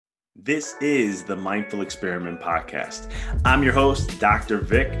This is the Mindful Experiment Podcast. I'm your host, Dr.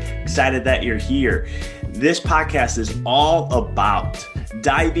 Vic. Excited that you're here. This podcast is all about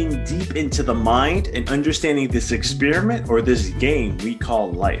diving deep into the mind and understanding this experiment or this game we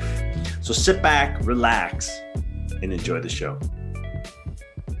call life. So sit back, relax, and enjoy the show.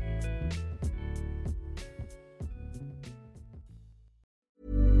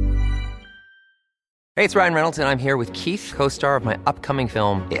 Hey, it's Ryan Reynolds, and I'm here with Keith, co-star of my upcoming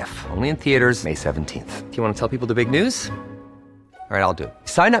film, If, only in theaters May 17th. Do you want to tell people the big news? All right, I'll do it.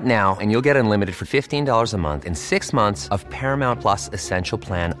 Sign up now and you'll get unlimited for $15 a month and 6 months of Paramount Plus Essential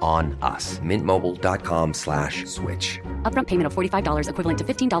Plan on us. MintMobile.com/switch. Upfront payment of $45 equivalent to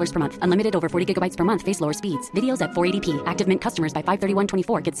 $15 per month. Unlimited over 40 gigabytes per month. Face lower speeds. Videos at 480p. Active Mint customers by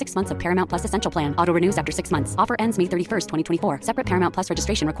 531.24 get 6 months of Paramount Plus Essential Plan. Auto renews after 6 months. Offer ends May 31st, 2024. Separate Paramount Plus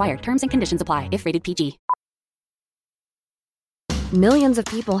registration required. Terms and conditions apply if rated PG. Millions of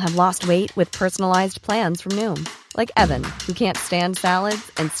people have lost weight with personalized plans from Noom. Like Evan, who can't stand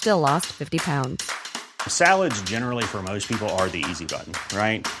salads and still lost 50 pounds. Salads generally for most people are the easy button,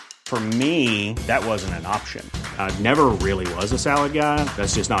 right? For me, that wasn't an option. I never really was a salad guy.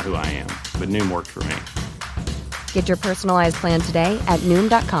 That's just not who I am. But Noom worked for me. Get your personalized plan today at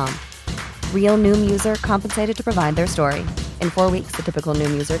Noom.com. Real Noom user compensated to provide their story. In 4 weeks, the typical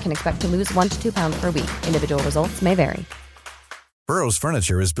Noom user can expect to lose 1 to 2 pounds per week. Individual results may vary. Burrow's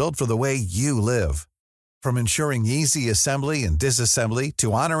furniture is built for the way you live. From ensuring easy assembly and disassembly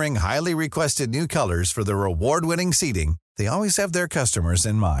to honoring highly requested new colors for their award-winning seating, they always have their customers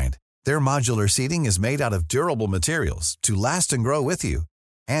in mind. Their modular seating is made out of durable materials to last and grow with you.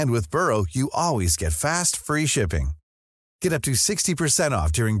 And with Burrow, you always get fast, free shipping. Get up to 60%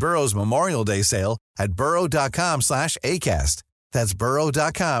 off during Burrow's Memorial Day sale at burrow.com/ACAST. That's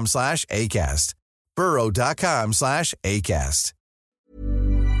burrow.com/ACAST. burrow.com/ACAST.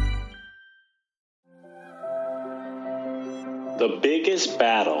 The biggest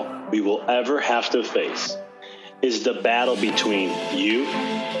battle we will ever have to face is the battle between you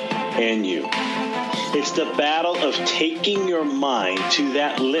and you. It's the battle of taking your mind to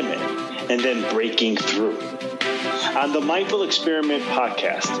that limit and then breaking through. On the Mindful Experiment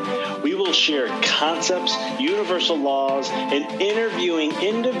podcast, we will share concepts, universal laws, and interviewing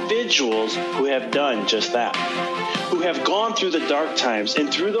individuals who have done just that, who have gone through the dark times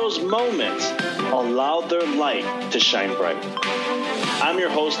and through those moments allowed their light to shine bright. I'm your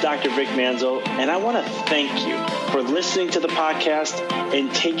host, Dr. Vic Manzo, and I want to thank you for listening to the podcast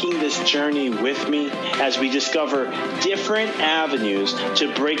and taking this journey with me as we discover different avenues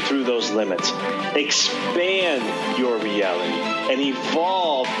to break through those limits, expand your reality, and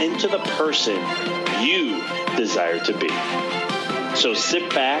evolve into the person you desire to be. So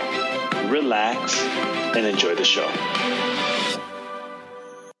sit back, relax, and enjoy the show.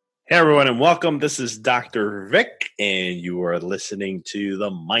 Hey everyone, and welcome. This is Dr. Vic, and you are listening to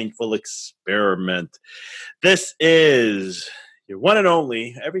the Mindful Experiment. This is your one and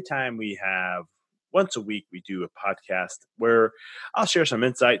only. Every time we have, once a week, we do a podcast where I'll share some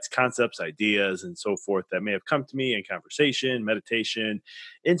insights, concepts, ideas, and so forth that may have come to me in conversation, meditation,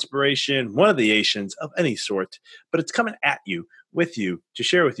 inspiration, one of the Asians of any sort, but it's coming at you, with you, to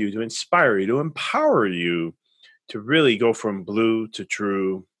share with you, to inspire you, to empower you to really go from blue to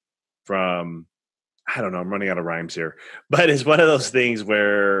true, from, I don't know, I'm running out of rhymes here, but it's one of those things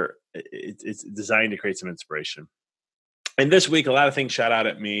where it's designed to create some inspiration. And this week, a lot of things shot out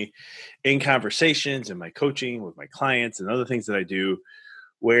at me in conversations and my coaching with my clients and other things that I do,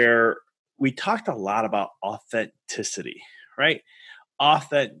 where we talked a lot about authenticity, right?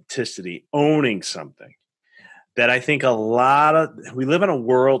 Authenticity, owning something that I think we live in a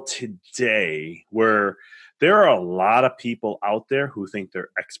world today where there are a lot of people out there who think they're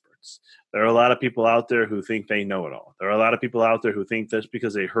experts. There are a lot of people out there who think they know it all. There are a lot of people out there who think just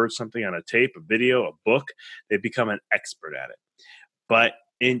because they heard something on a tape, a video, a book, they've become an expert at it. But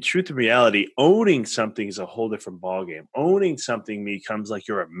in truth and reality, owning something is a whole different ballgame. Owning something becomes like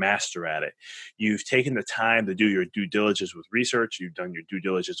you're a master at it. You've taken the time to do your due diligence with research. You've done your due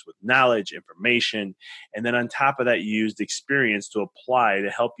diligence with knowledge, information. And then on top of that, you used experience to apply to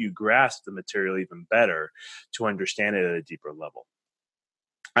help you grasp the material even better, to understand it at a deeper level.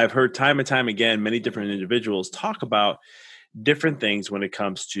 I've heard time and time again, many different individuals talk about different things when it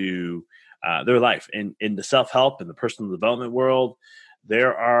comes to their life. In the self-help and the personal development world,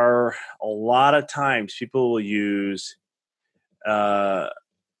 there are a lot of times people will use, what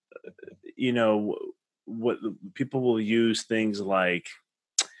people will use things like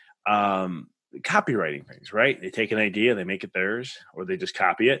copywriting things, right? They take an idea, they make it theirs, or they just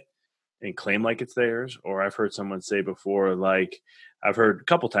copy it. and claim like it's theirs. Or I've heard someone say before, like I've heard a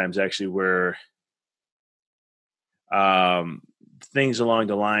couple times actually where things along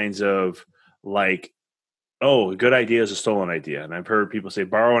the lines of like, oh, a good idea is a stolen idea. And I've heard people say,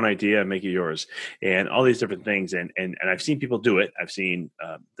 borrow an idea and make it yours, and all these different things. And I've seen people do it. I've seen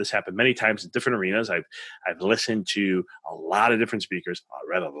this happen many times in different arenas. I've listened to a lot of different speakers. I've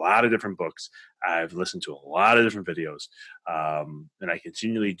read a lot of different books. I've listened to a lot of different videos. And I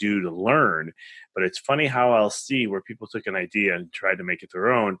continually do to learn. But it's funny how I'll see where people took an idea and tried to make it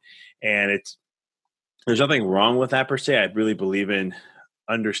their own. And there's nothing wrong with that per se. I really believe in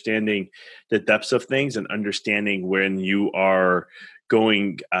understanding the depths of things and understanding when you are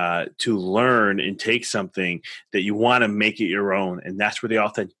going to learn and take something that you want to make it your own. And that's where the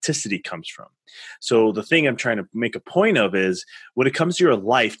authenticity comes from. So the thing I'm trying to make a point of is when it comes to your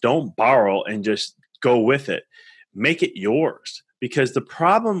life, don't borrow and just go with it. Make it yours. Because the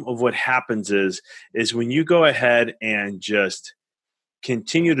problem of what happens is when you go ahead and just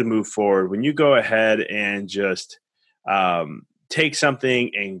continue to move forward, when you go ahead and just take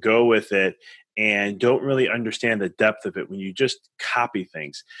something and go with it and don't really understand the depth of it, when you just copy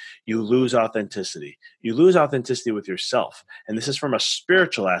things, you lose authenticity. You lose authenticity with yourself. And this is from a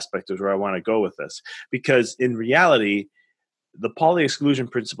spiritual aspect is where I want to go with this. Because in reality, the Pauli exclusion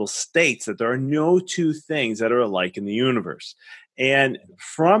principle states that there are no two things that are alike in the universe. And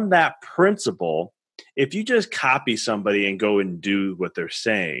from that principle, if you just copy somebody and go and do what they're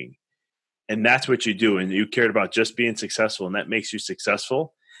saying, and that's what you do, and you cared about just being successful, and that makes you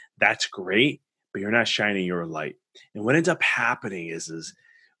successful, that's great, but you're not shining your light. And what ends up happening is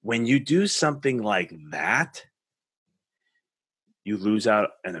when you do something like that, you lose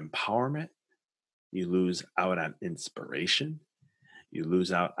out on empowerment, you lose out on inspiration, you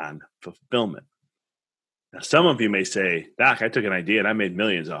lose out on fulfillment. Now, some of you may say, Doc, I took an idea and I made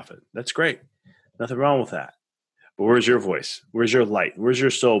millions off it. That's great. Nothing wrong with that. But where's your voice? Where's your light? Where's your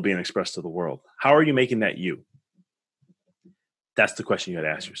soul being expressed to the world? How are you making that you? That's the question you got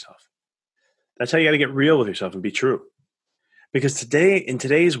to ask yourself. That's how you got to get real with yourself and be true. Because in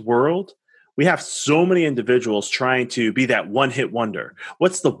today's world, we have so many individuals trying to be that one-hit wonder.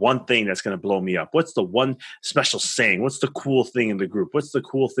 What's the one thing that's going to blow me up? What's the one special saying? What's the cool thing in the group? What's the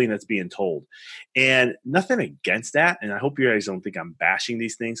cool thing that's being told? And nothing against that. And I hope you guys don't think I'm bashing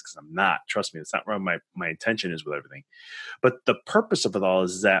these things, because I'm not. Trust me, that's not where my intention is with everything. But the purpose of it all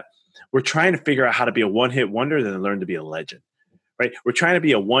is that we're trying to figure out how to be a one-hit wonder, then learn to be a legend. Right? We're trying to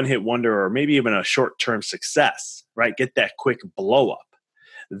be a one-hit wonder, or maybe even a short-term success, right? Get that quick blow up.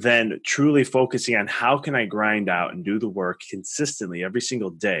 Then truly focusing on how can I grind out and do the work consistently every single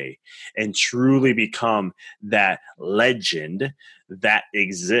day and truly become that legend that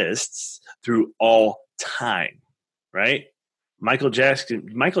exists through all time, right? Michael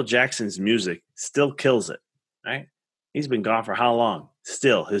Jackson's music still kills it, right? He's been gone for how long?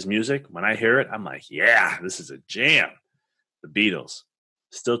 Still, his music, when I hear it, I'm like, yeah, this is a jam. The Beatles.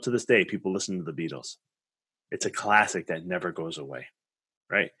 Still to this day, people listen to the Beatles. It's a classic that never goes away.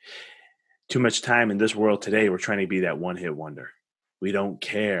 Right? Too much time in this world today, we're trying to be that one-hit wonder. We don't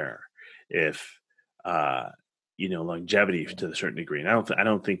care if, longevity to a certain degree. And I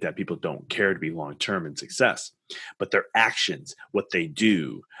don't think that people don't care to be long-term in success, but their actions, what they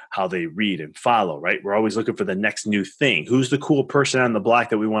do, how they read and follow, right? We're always looking for the next new thing. Who's the cool person on the block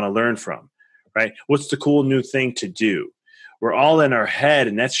that we want to learn from, right? What's the cool new thing to do? We're all in our head,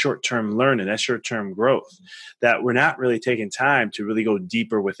 and that's short-term learning, that's short-term growth, that we're not really taking time to really go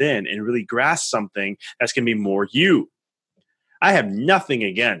deeper within and really grasp something that's going to be more you. I have nothing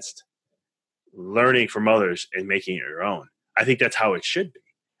against learning from others and making it your own. I think that's how it should be.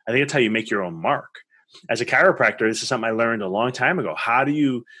 I think that's how you make your own mark. As a chiropractor, this is something I learned a long time ago. How do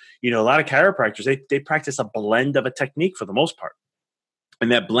you a lot of chiropractors, they practice a blend of a technique for the most part.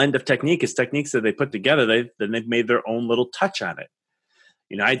 And that blend of technique is techniques that they put together. They've made their own little touch on it.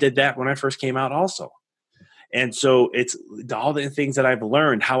 I did that when I first came out also. And so it's all the things that I've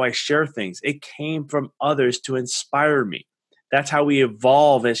learned, how I share things. It came from others to inspire me. That's how we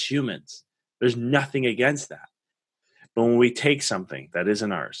evolve as humans. There's nothing against that. But when we take something that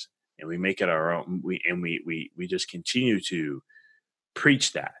isn't ours and we make it our own, we just continue to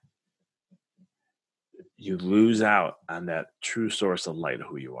preach that, you lose out on that true source of light of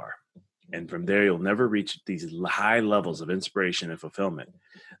who you are. And from there, you'll never reach these high levels of inspiration and fulfillment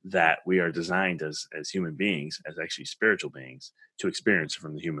that we are designed as human beings, as actually spiritual beings, to experience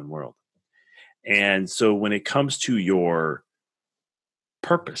from the human world. And so when it comes to your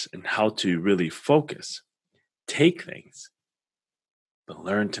purpose and how to really focus, take things, but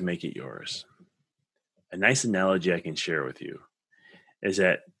learn to make it yours. A nice analogy I can share with you is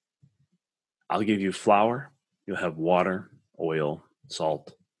that I'll give you flour. You'll have water, oil,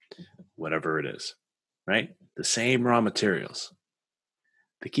 salt, whatever it is, right? The same raw materials.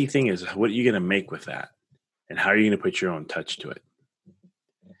 The key thing is, what are you going to make with that? And how are you going to put your own touch to it?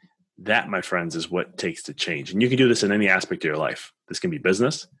 That, my friends, is what takes to change. And you can do this in any aspect of your life. This can be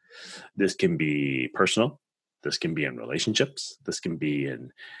business. This can be personal. This can be in relationships. This can be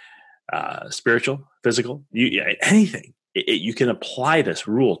in spiritual, physical, anything. You can apply this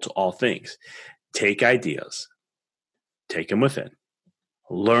rule to all things. Take ideas, take them within,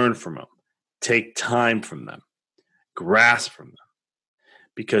 learn from them, take time from them, grasp from them.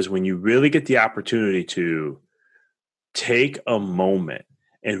 Because when you really get the opportunity to take a moment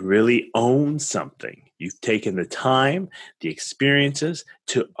and really own something, you've taken the time, the experiences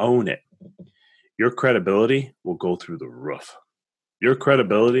to own it, your credibility will go through the roof. Your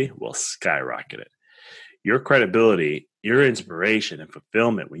credibility will skyrocket it. Your credibility, your inspiration and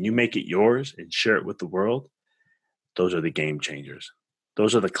fulfillment, when you make it yours and share it with the world, those are the game changers.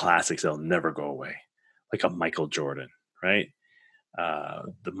 Those are the classics that'll never go away. Like a Michael Jordan, right?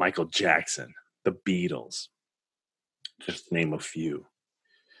 The Michael Jackson, the Beatles, just to name a few.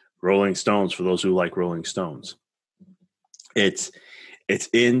 Rolling Stones, for those who like Rolling Stones. It's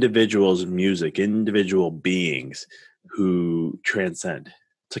individuals' music, individual beings who transcend.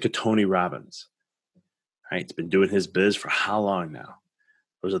 It's like a Tony Robbins, right? It's been doing his biz for how long now?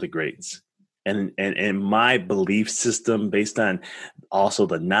 Those are the greats. And my belief system, based on also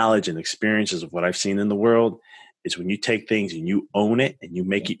the knowledge and experiences of what I've seen in the world, is when you take things and you own it and you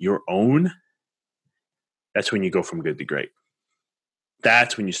make it your own, that's when you go from good to great.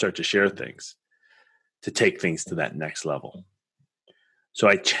 That's when you start to share things, to take things to that next level. So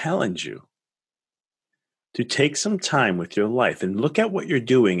I challenge you to take some time with your life and look at what you're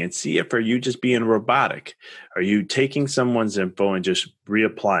doing and see if are you just being robotic? Are you taking someone's info and just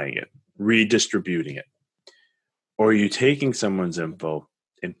reapplying it, redistributing it? Or are you taking someone's info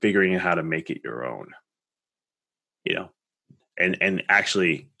and figuring out how to make it your own? And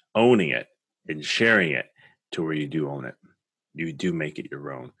actually owning it and sharing it to where you do own it. You do make it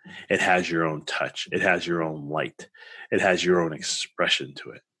your own. It has your own touch. It has your own light. It has your own expression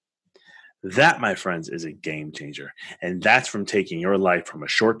to it. That, my friends, is a game changer. And that's from taking your life from a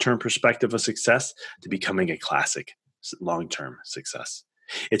short-term perspective of success to becoming a classic long-term success.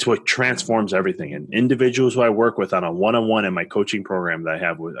 It's what transforms everything. And individuals who I work with on a one-on-one in my coaching program that I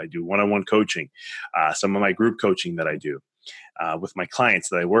have, I do one-on-one coaching, some of my group coaching that I do with my clients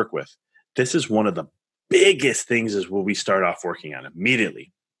that I work with. This is one of the biggest things is what we start off working on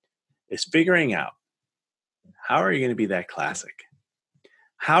immediately is figuring out how are you going to be that classic?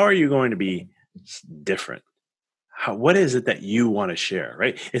 How are you going to be different? What is it that you want to share,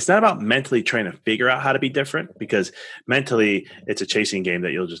 right? It's not about mentally trying to figure out how to be different, because mentally it's a chasing game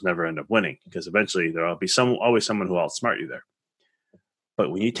that you'll just never end up winning, because eventually there'll be always someone who will outsmart you there.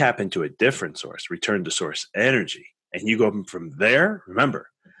 But when you tap into a different source, return to source energy, and you go from there, remember,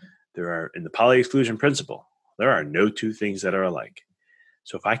 there are, in the poly-exclusion principle, there are no two things that are alike.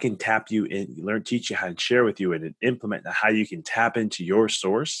 So if I can tap you in, teach you how to share with you and implement how you can tap into your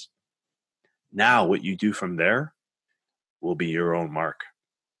source, now what you do from there will be your own mark.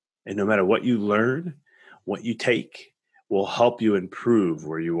 And no matter what you learn, what you take will help you improve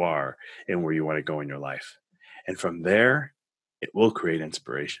where you are and where you want to go in your life. And from there, it will create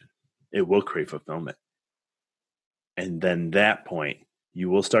inspiration. It will create fulfillment. And then that point, you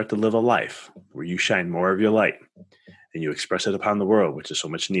will start to live a life where you shine more of your light and you express it upon the world, which is so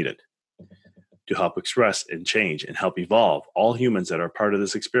much needed to help express and change and help evolve all humans that are part of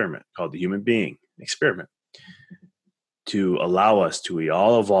this experiment called the human being experiment, to allow us to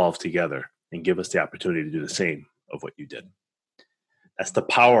all evolve together and give us the opportunity to do the same of what you did. That's the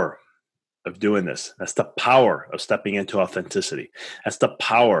power of doing this. That's the power of stepping into authenticity. That's the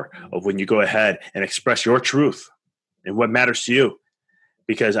power of when you go ahead and express your truth and what matters to you.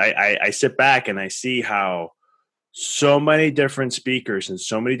 Because I sit back and I see how so many different speakers and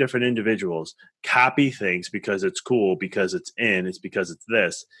so many different individuals copy things because it's cool, because it's it's because it's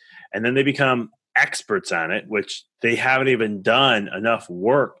this. And then they become experts on it, which they haven't even done enough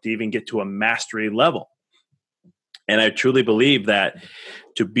work to even get to a mastery level. And I truly believe that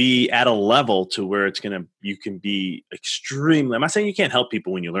to be at a level to where you can be extremely, I'm not saying you can't help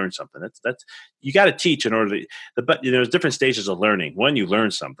people when you learn something. That's you got to teach in order to, but there's different stages of learning. One, you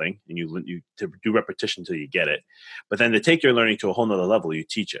learn something and you to do repetition until you get it. But then to take your learning to a whole nother level, you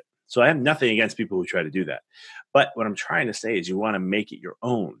teach it. So I have nothing against people who try to do that. But what I'm trying to say is you want to make it your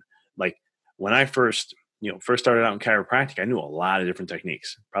own. Like when I first started out in chiropractic, I knew a lot of different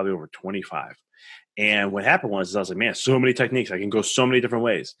techniques, probably over 25. And what happened was I was like, man, so many techniques. I can go so many different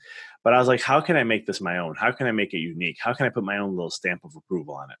ways. But I was like, how can I make this my own? How can I make it unique? How can I put my own little stamp of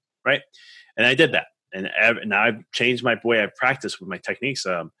approval on it? Right. And I did that. And now I've changed my way I've practiced with my techniques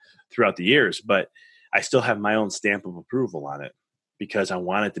throughout the years, but I still have my own stamp of approval on it because I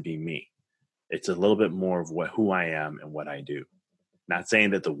want it to be me. It's a little bit more of who I am and what I do. Not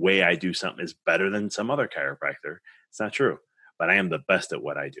saying that the way I do something is better than some other chiropractor. It's not true, but I am the best at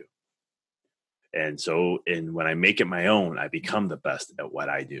what I do. And so, when I make it my own, I become the best at what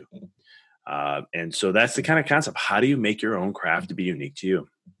I do. And so that's the kind of concept. How do you make your own craft to be unique to you?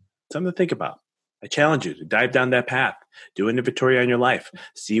 Something to think about. I challenge you to dive down that path, do an inventory on your life,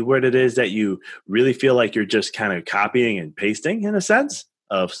 see what it is that you really feel like you're just kind of copying and pasting in a sense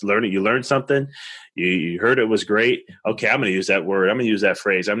of learning. You learned something, you heard it was great. Okay, I'm going to use that word. I'm going to use that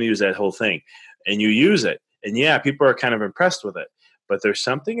phrase. I'm going to use that whole thing. And you use it. And yeah, people are kind of impressed with it. But there's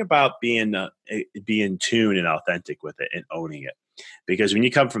something about being in tune and authentic with it and owning it. Because when you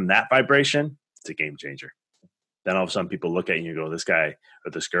come from that vibration, it's a game changer. Then all of a sudden people look at you and you go, this guy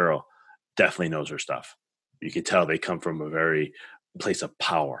or this girl definitely knows her stuff. You can tell they come from a very place of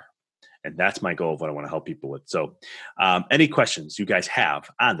power. And that's my goal of what I want to help people with. So any questions you guys have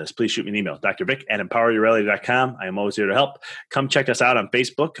on this, please shoot me an email, drvic@empoweryourreality.com. I am always here to help. Come check us out on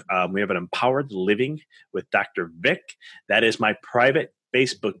Facebook. We have an Empowered Living with Dr. Vic. That is my private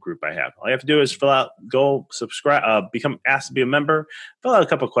Facebook group I have. All you have to do is fill out, go subscribe, become asked to be a member, fill out a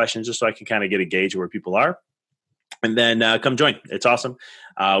couple of questions just so I can kind of get a gauge of where people are. And then come join. It's awesome.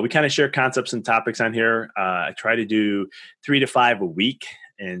 We kind of share concepts and topics on here. I try to do 3 to 5 a week.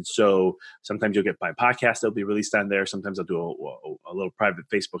 And so sometimes you'll get my podcast that'll be released on there. Sometimes I'll do a little private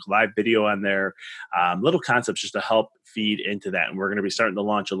Facebook Live video on there. Little concepts just to help feed into that. And we're going to be starting to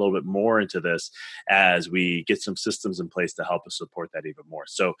launch a little bit more into this as we get some systems in place to help us support that even more.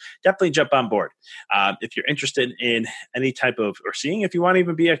 So definitely jump on board. If you're interested in any type of, or seeing if you want to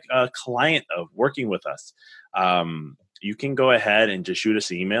even be a client of working with us, you can go ahead and just shoot us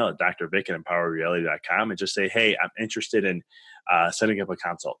an email at drvic@empoweryourreality.com and just say, hey, I'm interested in setting up a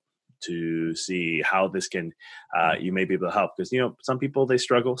consult to see how this can, you may be able to help. Because, some people, they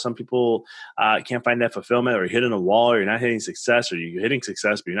struggle. Some people can't find that fulfillment, or you're hitting a wall, or you're not hitting success, or you're hitting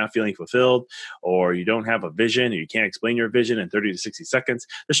success, but you're not feeling fulfilled, or you don't have a vision, or you can't explain your vision in 30 to 60 seconds.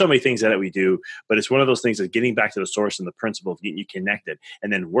 There's so many things that we do, but it's one of those things of getting back to the source and the principle of getting you connected,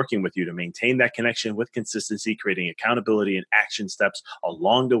 and then working with you to maintain that connection with consistency, creating accountability and action steps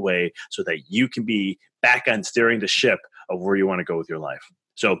along the way so that you can be back on steering the ship of where you want to go with your life.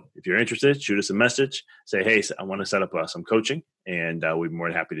 So if you're interested, shoot us a message. Say, hey, I want to set up some coaching, and we'd be more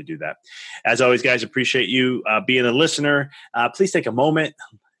than happy to do that. As always, guys, appreciate you being a listener. Please take a moment,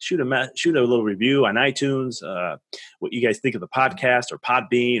 shoot a little review on iTunes, what you guys think of the podcast, or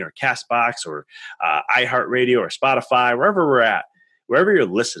Podbean, or CastBox, or iHeartRadio, or Spotify, wherever we're at, wherever you're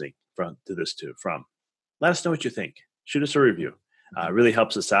listening from. Let us know what you think. Shoot us a review. Really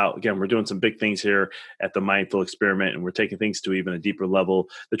helps us out. Again, we're doing some big things here at the Mindful Experiment, and we're taking things to even a deeper level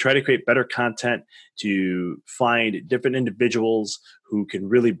to try to create better content, to find different individuals who can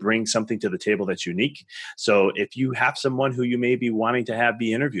really bring something to the table that's unique. So if you have someone who you may be wanting to have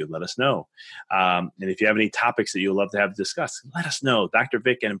be interviewed, let us know. And if you have any topics that you'd love to have discussed, let us know.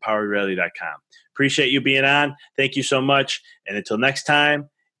 drvic@empoweryourreality.com. Appreciate you being on. Thank you so much. And until next time,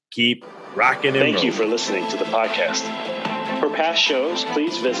 keep rocking and rolling. Thank you for listening to the podcast. For past shows,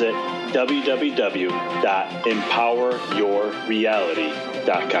 please visit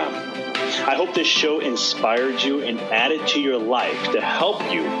www.empoweryourreality.com. I hope this show inspired you and added to your life to help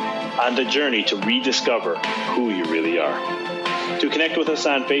you on the journey to rediscover who you really are. To connect with us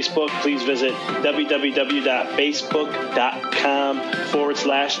on Facebook, please visit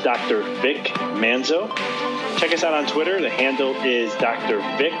www.facebook.com/Dr. Vic Manzo. Check us out on Twitter. The handle is Dr.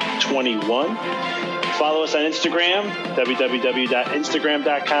 Vic21. Follow us on Instagram,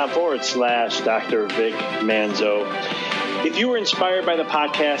 www.instagram.com/Dr. Vic Manzo. If you were inspired by the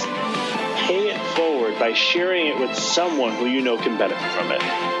podcast, pay it forward by sharing it with someone who you know can benefit from it.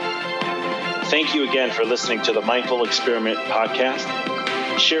 Thank you again for listening to the Mindful Experiment podcast,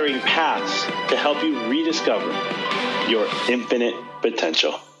 sharing paths to help you rediscover your infinite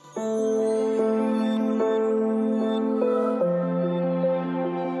potential.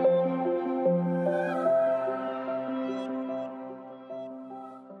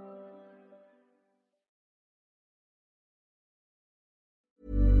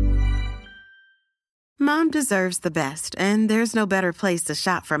 Mom deserves the best, and there's no better place to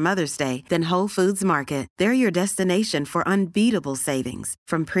shop for Mother's Day than Whole Foods Market. They're your destination for unbeatable savings,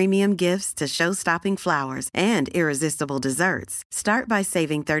 from premium gifts to show-stopping flowers and irresistible desserts. Start by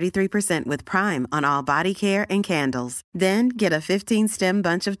saving 33% with Prime on all body care and candles. Then get a 15-stem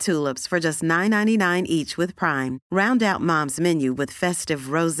bunch of tulips for just $9.99 each with Prime. Round out Mom's menu with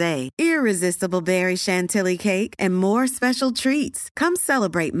festive rosé, irresistible berry chantilly cake, and more special treats. Come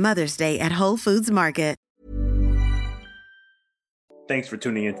celebrate Mother's Day at Whole Foods Market. Thanks for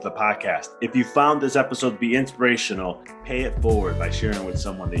tuning into the podcast. If you found this episode to be inspirational, pay it forward by sharing with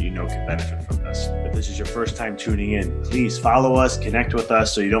someone that you know can benefit from this. If this is your first time tuning in, please follow us, connect with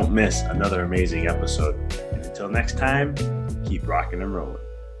us so you don't miss another amazing episode. And until next time, keep rocking and rolling.